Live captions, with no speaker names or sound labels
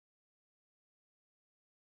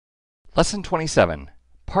Lesson 27,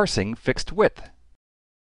 Parsing Fixed Width.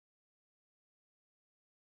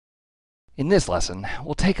 In this lesson,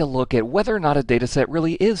 we'll take a look at whether or not a dataset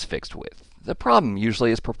really is fixed width. The problem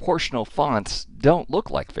usually is proportional fonts don't look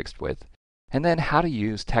like fixed width, and then how to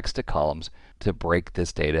use text to columns to break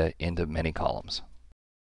this data into many columns.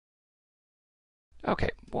 Okay,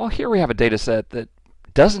 well here we have a dataset that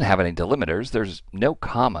doesn't have any delimiters. There's no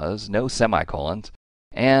commas, no semicolons,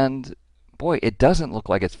 and boy, it doesn't look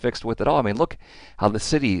like it's fixed width at all. I mean, look how the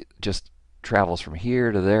city just travels from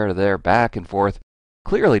here to there, back and forth.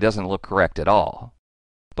 Clearly doesn't look correct at all.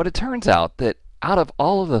 But it turns out that out of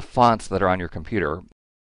all of the fonts that are on your computer,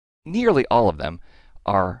 nearly all of them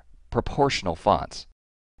are proportional fonts.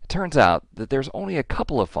 It turns out that there's only a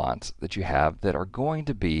couple of fonts that you have that are going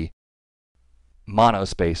to be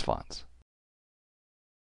monospace fonts.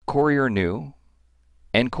 Courier New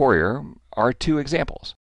and Courier are two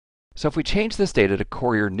examples. So if we change this data to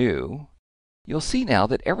Courier New, you'll see now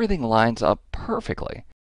that everything lines up perfectly.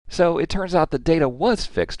 So it turns out the data was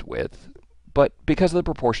fixed width, but because of the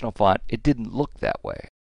proportional font, it didn't look that way.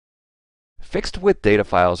 Fixed width data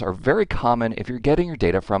files are very common if you're getting your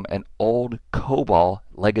data from an old COBOL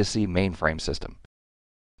legacy mainframe system.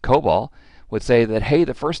 COBOL would say that, hey,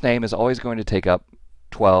 the first name is always going to take up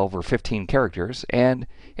 12 or 15 characters, and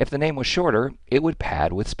if the name was shorter, it would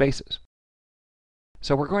pad with spaces.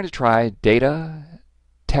 So we're going to try data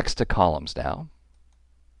text to columns now.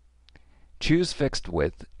 Choose fixed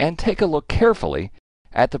width and take a look carefully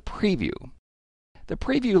at the preview. The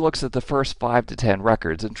preview looks at the first 5 to 10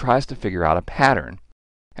 records and tries to figure out a pattern.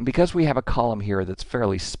 And because we have a column here that's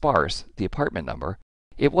fairly sparse, the apartment number,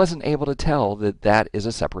 it wasn't able to tell that that is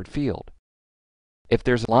a separate field. If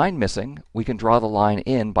there's a line missing, we can draw the line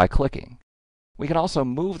in by clicking. We can also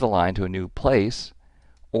move the line to a new place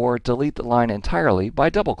or delete the line entirely by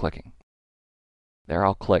double-clicking. There,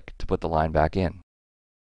 I'll click to put the line back in.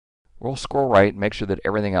 We'll scroll right and make sure that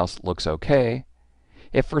everything else looks okay.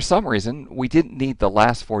 If for some reason we didn't need the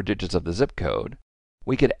last 4 digits of the zip code,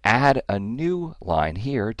 we could add a new line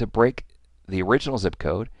here to break the original zip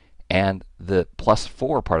code and the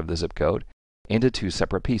 +4 part of the zip code into 2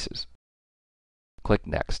 separate pieces. Click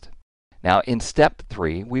Next. Now in step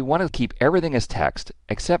 3, we want to keep everything as text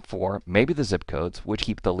except for maybe the zip codes, which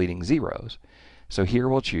keep the leading zeros. So here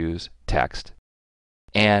we'll choose text.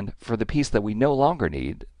 And for the piece that we no longer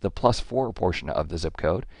need, the +4 portion of the zip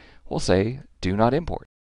code, we'll say do not import.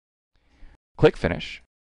 Click Finish,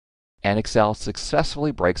 and Excel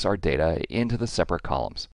successfully breaks our data into the separate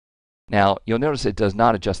columns. Now you'll notice it does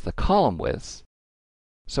not adjust the column widths,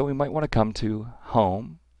 so we might want to come to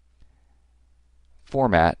Home,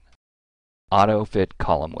 Format, Auto Fit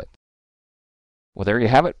Column Width. Well, there you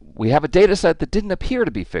have it. We have a data set that didn't appear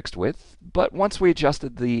to be fixed width, but once we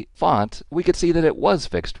adjusted the font, we could see that it was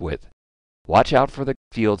fixed width. Watch out for the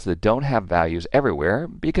fields that don't have values everywhere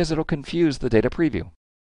because it'll confuse the data preview.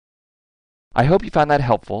 I hope you found that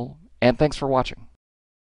helpful, and thanks for watching.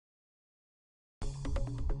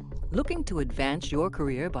 Looking to advance your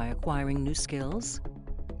career by acquiring new skills?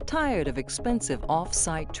 Tired of expensive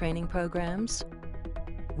off-site training programs?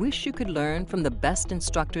 Wish you could learn from the best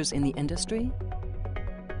instructors in the industry?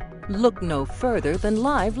 Look no further than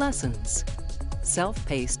Live Lessons.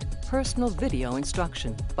 Self-paced, personal video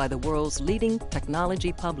instruction by the world's leading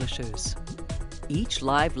technology publishers. Each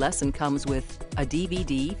live lesson comes with a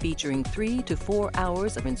DVD featuring 3 to 4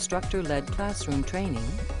 hours of instructor-led classroom training,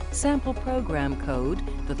 sample program code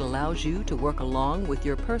that allows you to work along with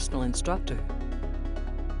your personal instructor,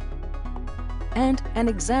 and an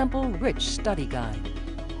example-rich study guide.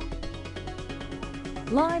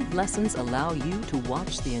 Live lessons allow you to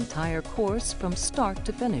watch the entire course from start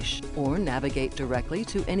to finish or navigate directly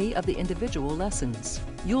to any of the individual lessons.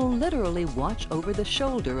 You'll literally watch over the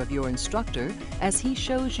shoulder of your instructor as he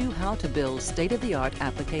shows you how to build state-of-the-art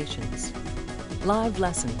applications. Live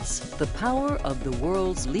Lessons, the power of the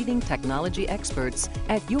world's leading technology experts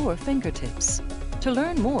at your fingertips. To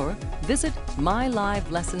learn more, visit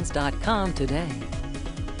mylivelessons.com today.